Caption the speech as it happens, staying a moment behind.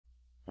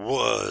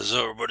What's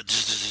up, everybody?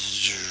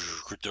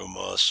 Crypto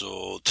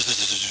Muscle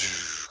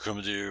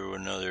coming to you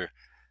another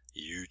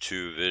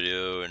YouTube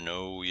video. And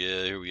oh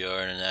yeah, here we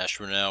are,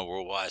 international now,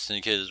 worldwide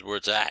syndicated is where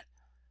it's at.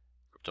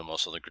 Crypto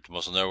Muscle, the Crypto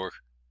Muscle Network,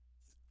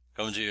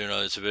 coming to you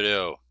another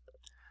video.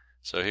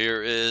 So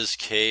here is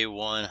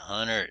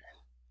K-100.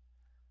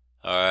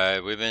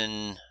 Alright, we've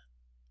been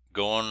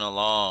going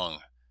along,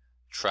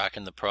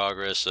 tracking the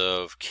progress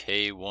of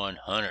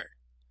K-100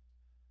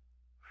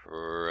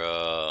 for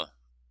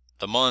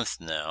a month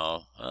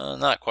now.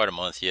 Not quite a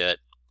month yet,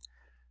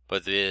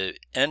 but the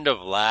end of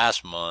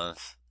last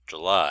month,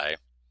 July,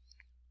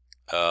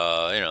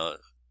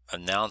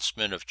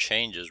 announcement of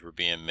changes were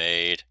being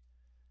made,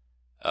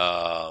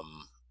 to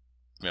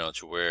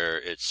where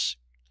it's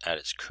at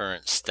its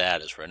current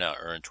status right now,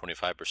 earn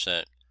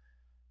 25%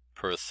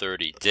 per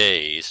 30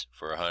 days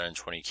for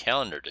 120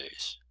 calendar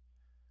days,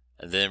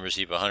 and then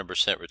receive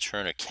 100%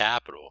 return of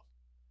capital.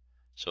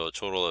 So a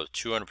total of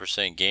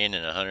 200% gain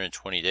in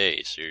 120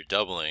 days. So you're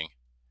doubling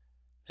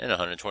in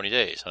 120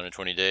 days.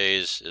 120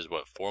 days is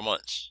what, 4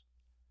 months?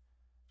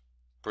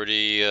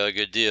 Pretty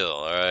good deal,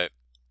 alright.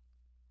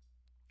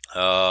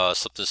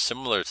 Something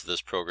similar to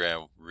this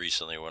program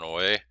recently went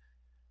away.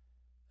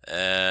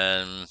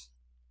 And,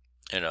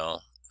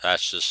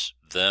 that's just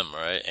them,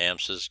 right?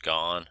 AMPS is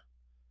gone.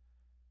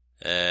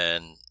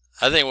 And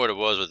I think what it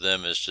was with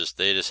them is just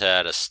they just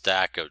had a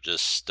stack of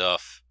just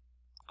stuff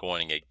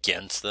going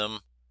against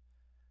them.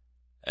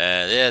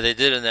 And yeah, they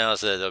did announce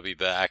that they'll be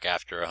back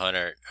after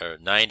 100 or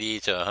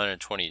 90 to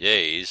 120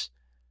 days.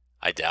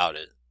 I doubt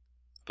it,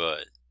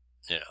 but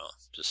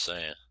just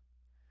saying.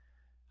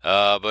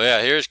 But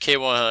yeah, here's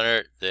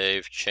K-100.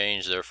 They've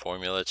changed their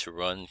formula to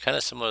run kind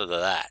of similar to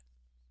that.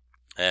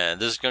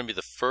 And this is going to be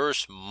the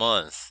first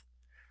month,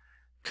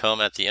 come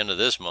at the end of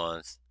this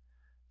month,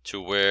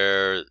 to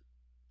where,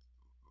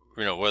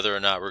 whether or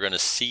not we're going to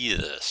see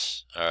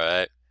this, all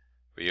right,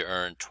 where you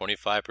earn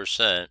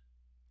 25%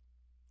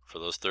 for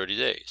those 30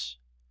 days.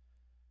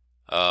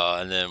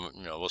 And then,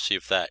 we'll see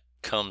if that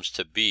comes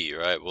to be,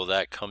 right? Will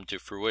that come to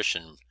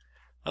fruition?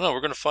 I don't know,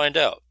 we're going to find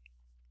out.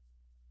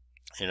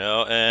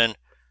 And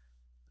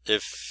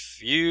if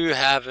you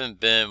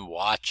haven't been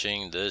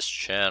watching this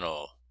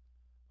channel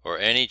or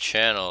any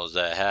channels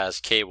that has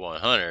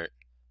K-100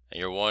 and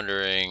you're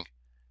wondering,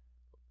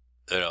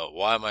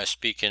 why am I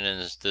speaking in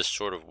this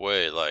sort of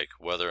way, like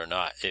whether or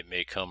not it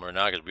may come or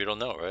not, because we don't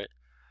know, right?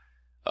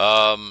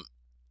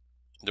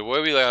 The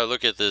way we gotta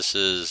look at this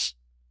is,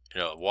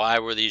 why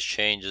were these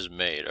changes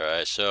made? All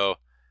right, so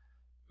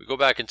we go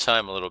back in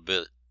time a little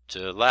bit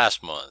to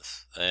last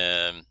month,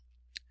 and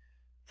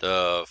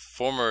the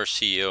former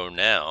CEO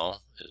now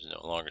is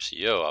no longer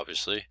CEO,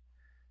 obviously,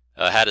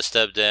 had to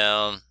step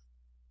down,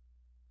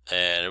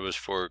 and it was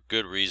for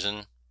good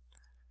reason,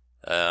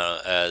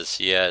 as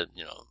he had,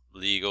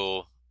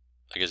 legal,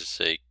 I guess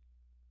say,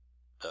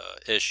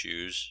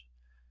 issues,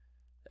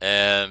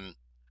 and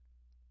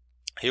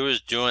he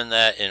was doing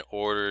that in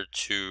order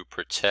to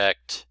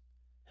protect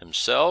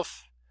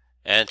himself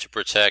and to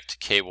protect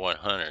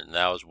K-100, and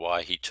that was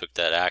why he took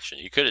that action.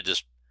 He could have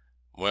just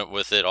went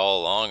with it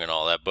all along and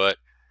all that, but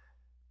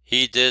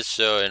he did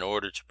so in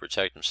order to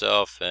protect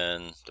himself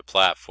and the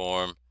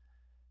platform,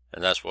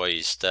 and that's why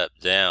he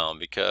stepped down,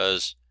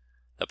 because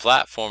the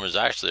platform is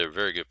actually a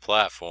very good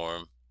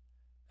platform,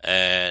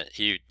 and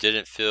he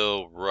didn't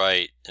feel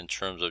right in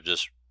terms of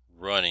just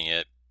running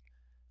it,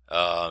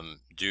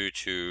 due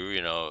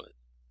to,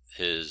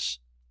 his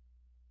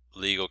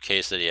legal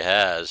case that he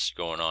has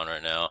going on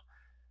right now.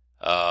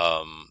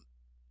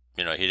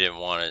 He didn't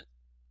want it,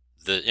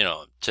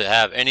 to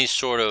have any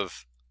sort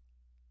of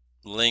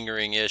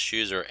lingering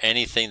issues or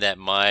anything that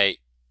might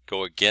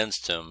go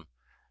against him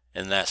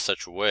in that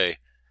such a way.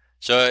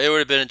 So it would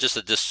have been just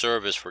a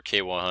disservice for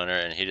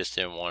K-100, and he just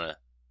didn't want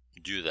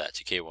to do that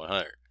to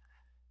K-100.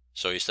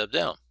 So he stepped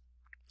down.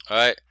 All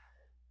right.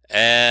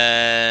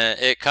 And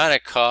it kind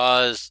of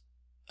caused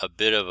a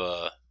bit of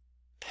a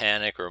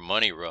panic or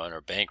money run, or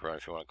bank run,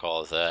 if you want to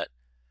call it that.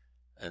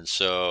 And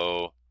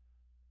so,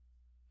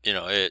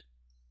 it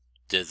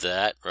did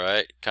that,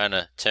 right? Kind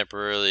of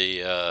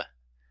temporarily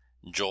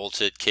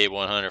jolted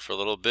K-100 for a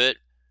little bit,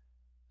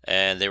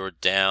 and they were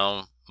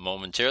down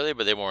momentarily,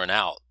 but they weren't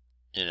out,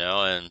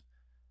 and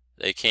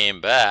they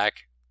came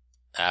back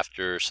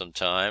after some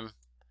time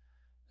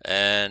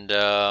and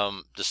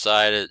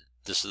decided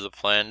this is the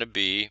plan to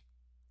be,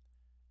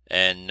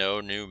 and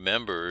no new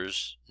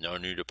members, no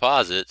new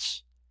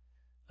deposits,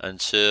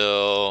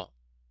 until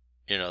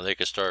they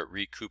could start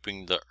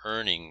recouping the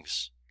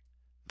earnings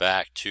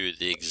back to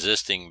the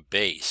existing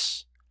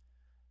base.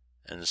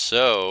 And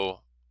so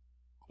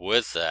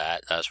with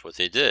that, that's what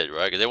they did,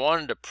 right? Because they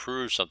wanted to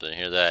prove something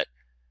here, that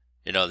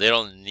they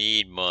don't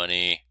need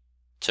money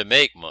to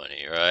make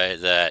money, right?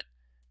 That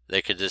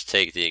they could just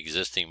take the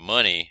existing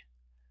money.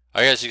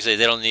 I guess you could say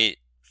they don't need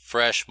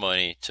fresh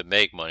money to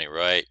make money,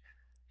 right?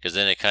 Because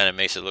then it kind of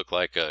makes it look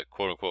like a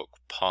quote-unquote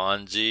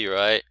Ponzi,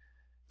 right,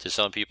 to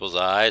some people's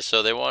eyes.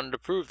 So they wanted to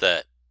prove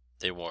that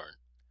they weren't,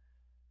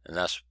 and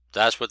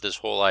that's what this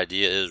whole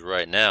idea is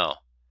right now.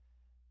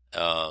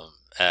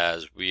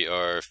 as we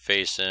are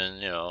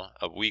facing,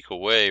 a week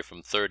away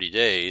from 30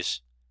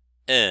 days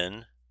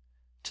in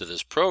to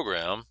this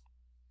program,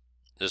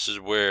 this is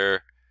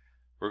where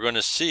we're going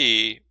to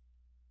see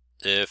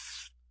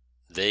if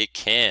they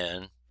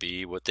can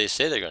be what they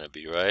say they're going to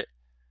be, right?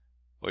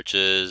 Which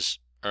is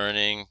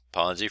earning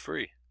Ponzi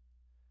free.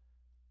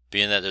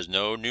 Being that there's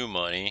no new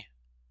money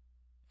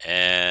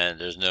and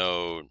there's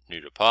no new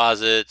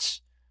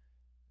deposits,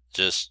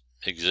 just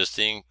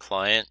existing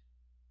client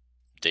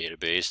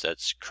database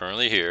that's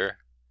currently here,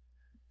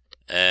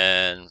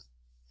 and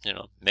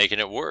making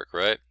it work,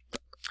 right?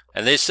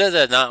 And they said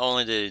that not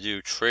only do they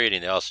do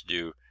trading, they also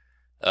do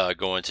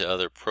go into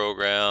other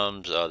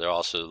programs. They're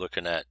also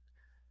looking at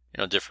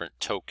different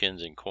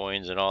tokens and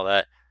coins and all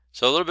that.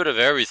 So a little bit of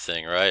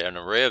everything, right? An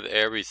array of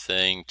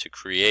everything to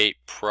create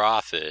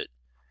profit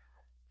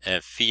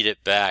and feed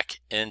it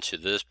back into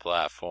this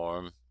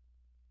platform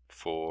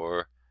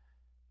for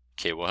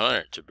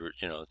K-100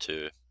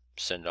 to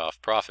send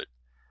off profit.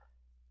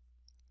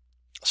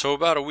 So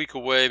about a week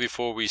away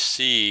before we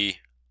see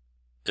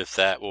if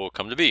that will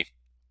come to be.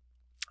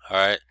 All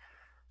right,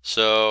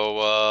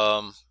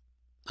 so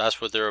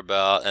that's what they're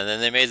about. And then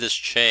they made this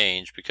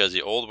change because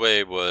the old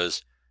way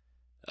was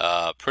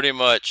pretty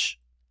much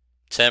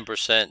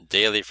 10%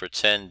 daily for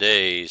 10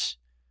 days,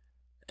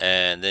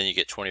 and then you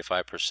get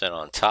 25%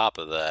 on top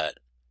of that.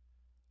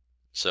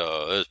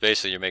 So it was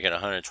basically you're making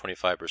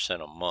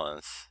 125% a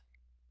month.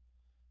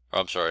 Or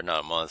I'm sorry,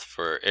 not a month,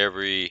 for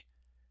every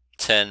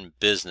 10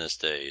 business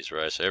days,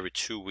 right? So every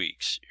 2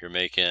 weeks you're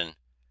making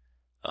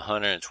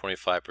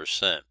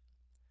 125%.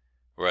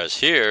 Whereas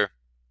here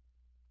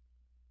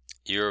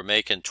you're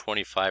making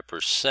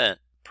 25%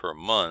 per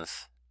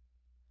month,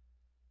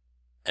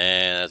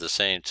 and at the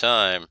same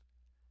time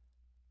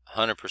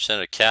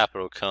 100% of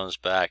capital comes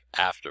back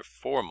after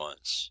 4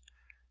 months.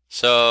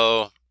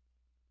 So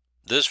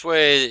this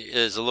way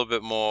is a little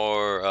bit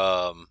more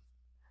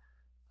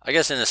I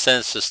guess in a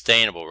sense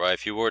sustainable, right?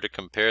 If you were to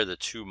compare the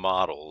two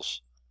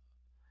models,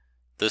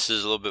 this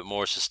is a little bit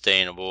more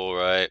sustainable,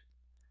 right?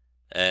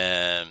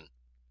 And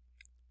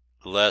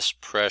less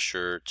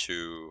pressure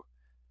to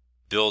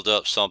build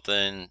up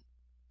something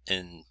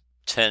in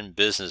 10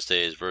 business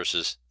days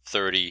versus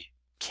 30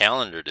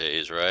 calendar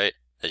days, right?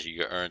 As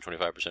you earn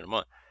 25% a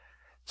month.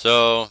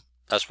 So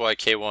that's why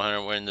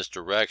K-100 went in this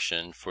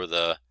direction for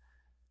the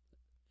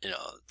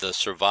the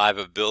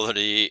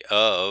survivability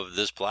of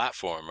this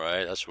platform,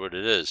 right? That's what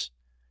it is.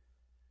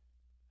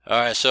 All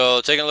right,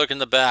 so taking a look in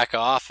the back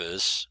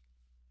office,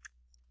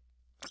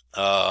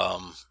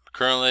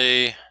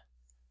 currently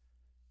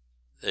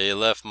they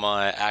left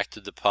my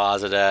active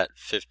deposit at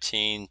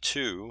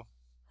 15.2,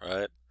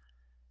 right?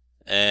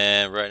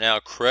 And right now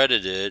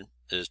credited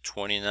is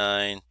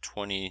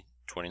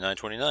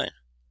 29.29.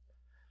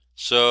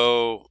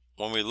 So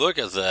when we look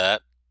at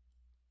that,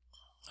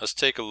 let's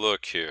take a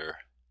look here.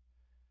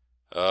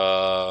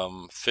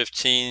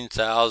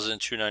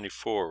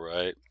 15,294,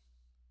 right?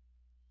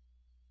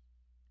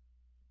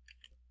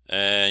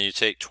 And you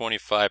take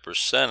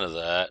 25% of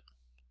that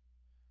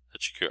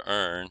you could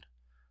earn.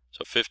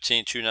 So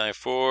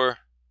 15,294.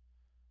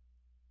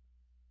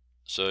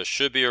 So it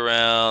should be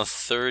around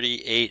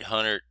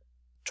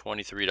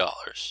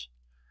 $3,823.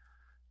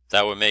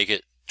 That would make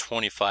it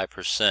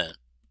 25%,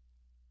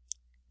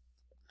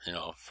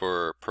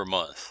 for per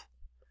month.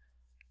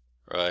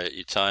 Right?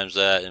 You times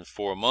that in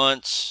 4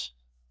 months,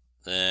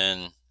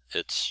 then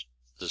it's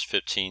this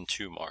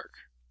 15.2 mark.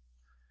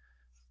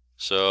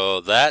 So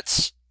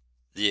that's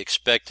the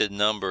expected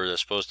number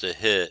that's supposed to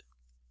hit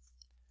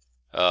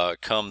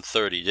come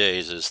 30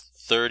 days is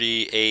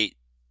 $3,800.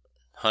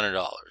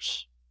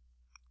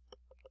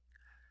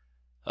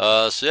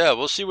 So yeah,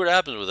 we'll see what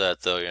happens with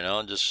that though,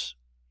 just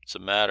it's a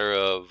matter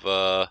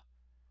of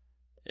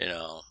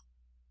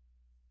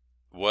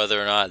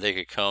whether or not they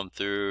could come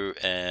through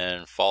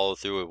and follow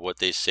through with what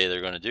they say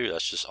they're going to do.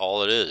 That's just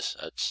all it is.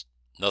 That's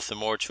nothing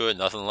more to it,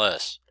 nothing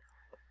less.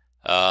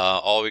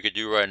 All we could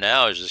do right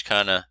now is just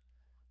kind of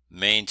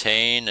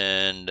maintain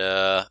and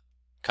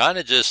kind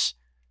of just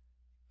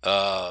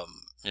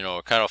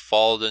kind of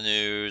follow the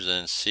news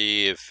and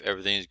see if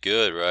everything's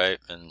good, right?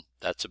 And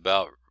that's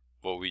about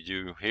what we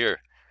do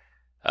here.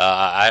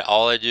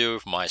 All I do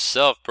for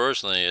myself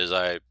personally is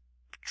I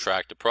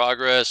track the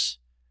progress,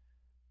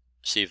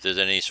 see if there's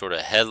any sort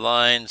of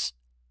headlines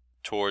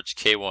towards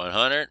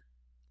K-100,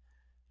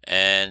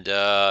 and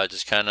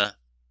just kind of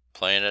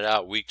playing it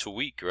out week to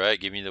week, right?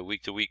 Give me the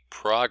week to week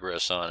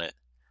progress on it,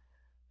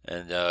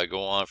 and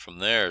go on from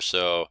there.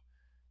 So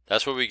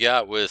that's what we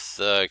got with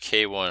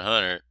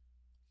K-100,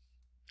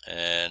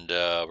 and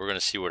we're going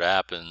to see what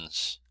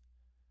happens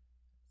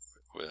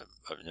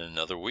in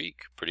another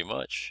week, pretty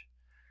much.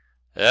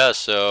 Yeah,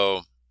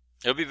 so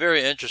it'll be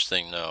very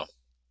interesting though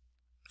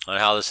on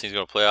how this thing's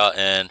going to play out.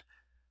 And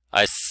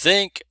I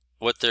think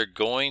what they're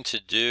going to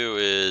do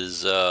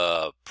is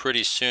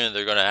pretty soon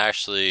they're going to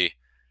actually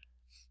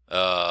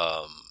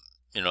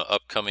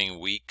upcoming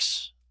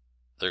weeks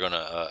they're going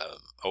to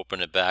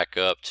open it back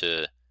up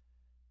to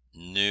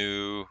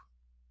new,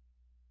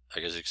 I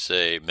guess you could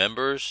say,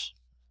 members.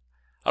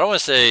 I don't want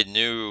to say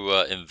new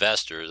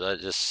investors.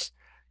 Because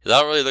I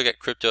don't really look at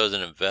crypto as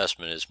an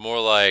investment. It's more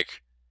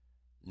like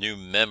new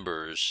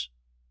members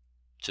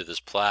to this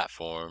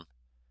platform,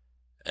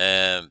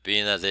 and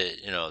being that they're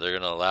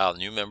going to allow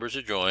new members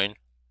to join,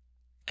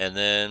 and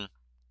then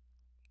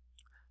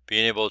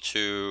being able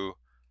to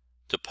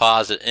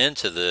deposit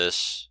into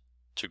this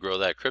to grow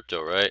that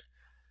crypto, right?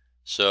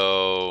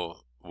 So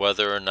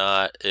whether or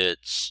not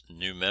it's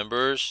new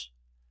members,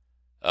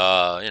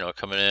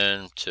 coming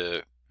in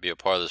to be a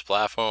part of this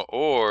platform,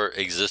 or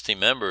existing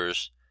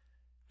members,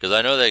 because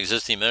I know that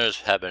existing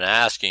members have been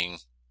asking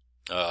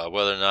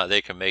whether or not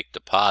they can make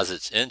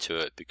deposits into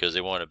it because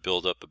they want to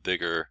build up a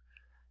bigger,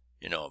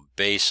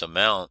 base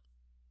amount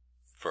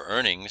for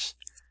earnings.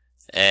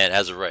 And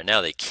as of right now,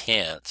 they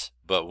can't.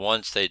 But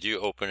once they do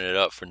open it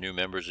up for new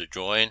members to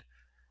join,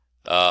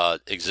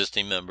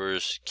 existing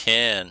members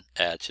can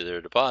add to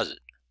their deposit.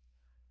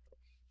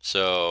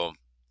 So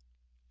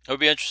it'll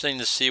be interesting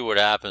to see what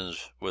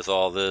happens with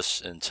all this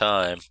in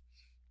time.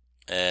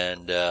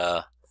 And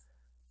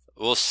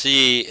we'll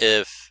see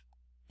if,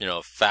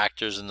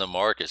 factors in the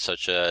market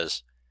such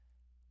as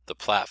the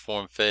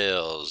platform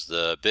fails,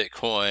 the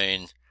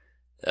Bitcoin,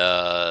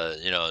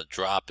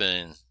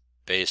 dropping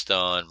based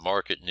on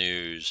market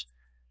news,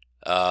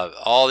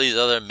 all these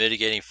other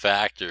mitigating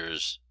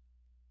factors,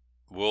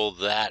 will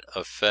that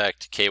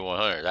affect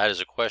K-100? That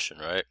is a question,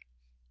 right?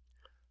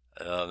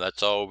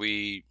 That's all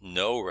we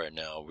know right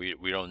now.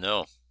 We don't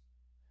know.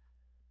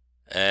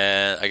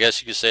 And I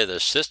guess you could say the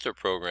sister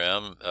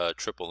program,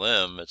 Triple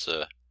M, it's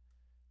a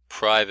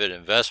private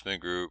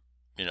investment group.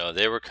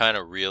 They were kind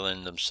of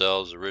reeling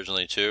themselves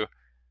originally too,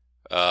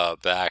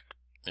 back,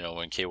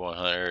 when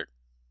K-100,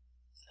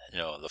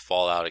 the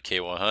fallout of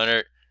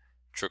K-100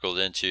 trickled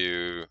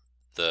into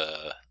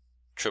the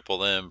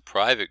Triple M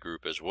private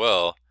group as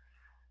well.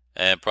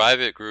 And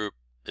private group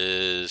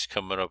is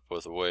coming up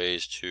with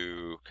ways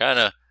to kind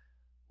of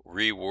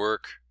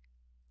rework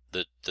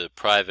the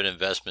private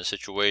investment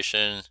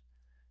situation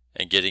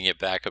and getting it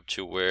back up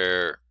to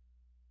where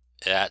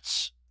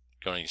that's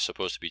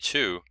supposed to be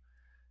too.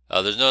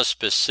 There's no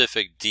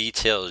specific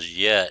details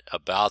yet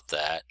about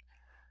that.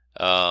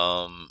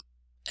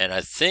 And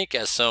I think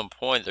at some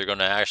point they're going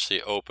to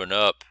actually open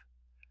up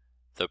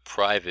the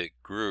private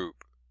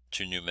group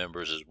to new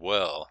members as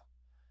well.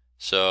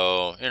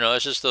 So,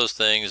 it's just those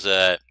things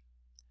that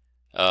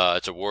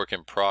it's a work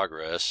in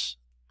progress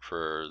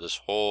for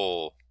this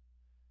whole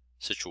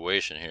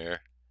situation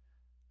here.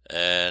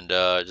 And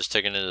just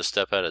taking it a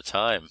step at a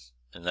time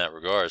in that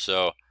regard.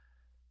 So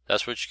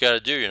that's what you got to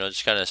do,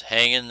 just kind of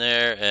hang in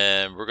there,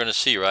 and we're going to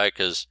see, right?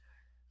 Because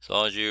as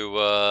long as you,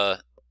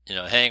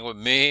 hang with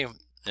me,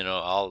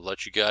 I'll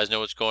let you guys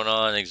know what's going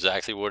on,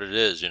 exactly what it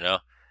is,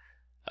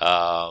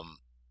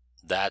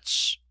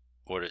 That's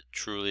what it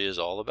truly is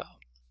all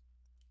about.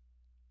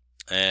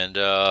 And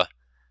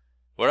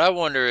what I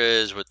wonder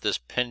is, with this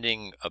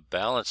pending a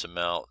balance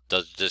amount,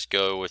 does this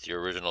go with your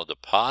original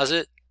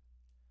deposit?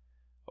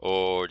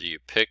 Or do you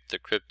pick the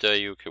crypto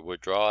you could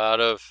withdraw out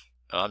of?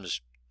 I'm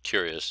just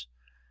curious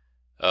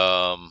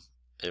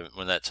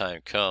when that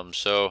time comes.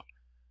 So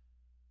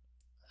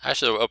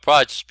actually, it'll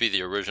probably just be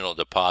the original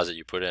deposit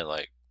you put in.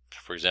 Like,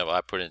 for example,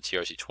 I put in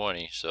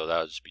TRC20, so that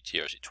would just be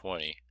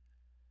TRC20.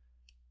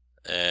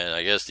 And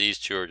I guess these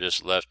two are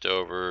just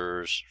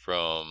leftovers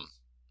from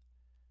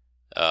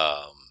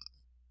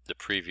the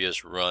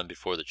previous run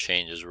before the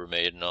changes were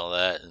made and all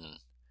that. And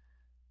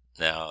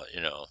now,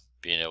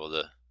 being able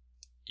to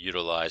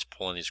utilize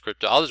pulling these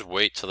crypto. I'll just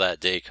wait till that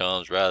day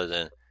comes rather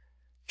than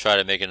try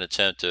to make an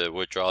attempt to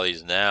withdraw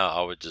these now.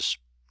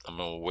 I'm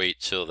going to wait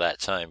till that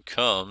time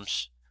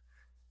comes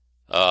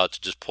to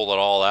just pull it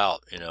all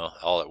out,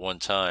 all at one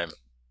time.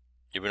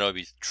 Even though it'd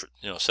be,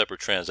 separate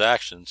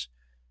transactions,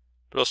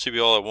 but it'll still be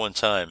all at one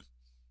time.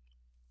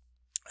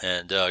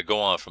 And go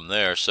on from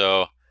there.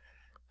 So,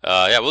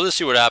 yeah, we'll just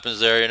see what happens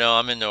there.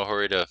 I'm in no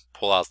hurry to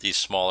pull out these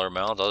smaller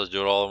amounts. I'll just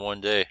do it all in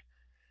one day.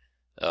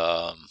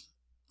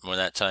 When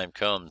that time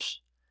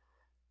comes.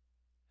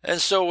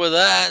 And so with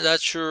that,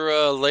 that's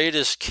your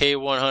latest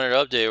K-100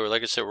 update.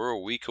 Like I said, we're a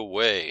week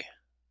away.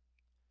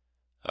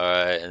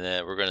 Alright, and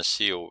then we're going to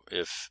see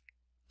if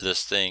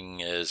this thing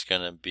is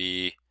going to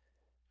be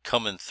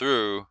coming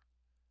through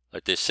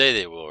like they say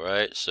they will,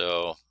 right?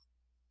 So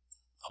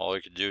all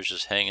you can do is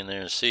just hang in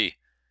there and see.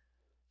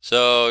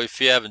 So if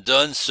you haven't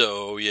done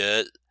so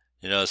yet,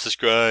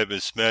 subscribe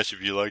and smash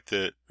if you liked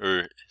it,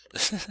 or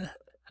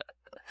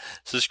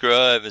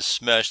subscribe and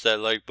smash that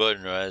like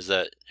button, right? As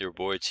that your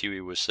boy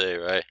Tiwi would say,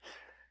 right?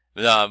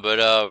 No, but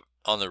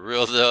on the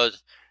real though,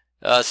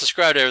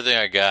 subscribe to everything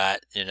I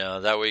got.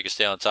 That way you can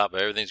stay on top of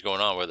everything's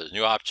going on, whether it's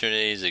new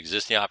opportunities,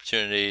 existing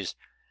opportunities,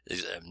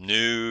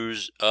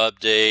 news,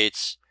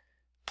 updates,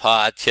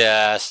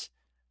 podcasts,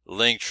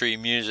 Linktree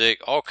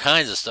music, all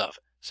kinds of stuff.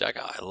 See, I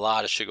got a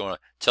lot of shit going on.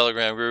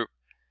 Telegram group.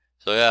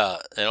 So yeah,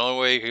 the only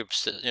way you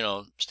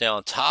can, stay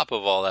on top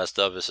of all that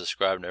stuff is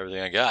subscribing to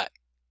everything I got.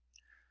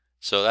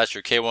 So that's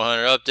your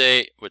K-100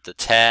 update with the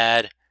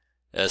tad,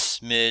 a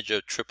smidge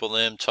of Triple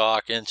M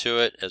talk into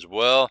it as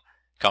well.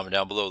 Comment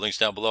down below. Links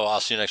down below. I'll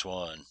see you next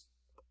one.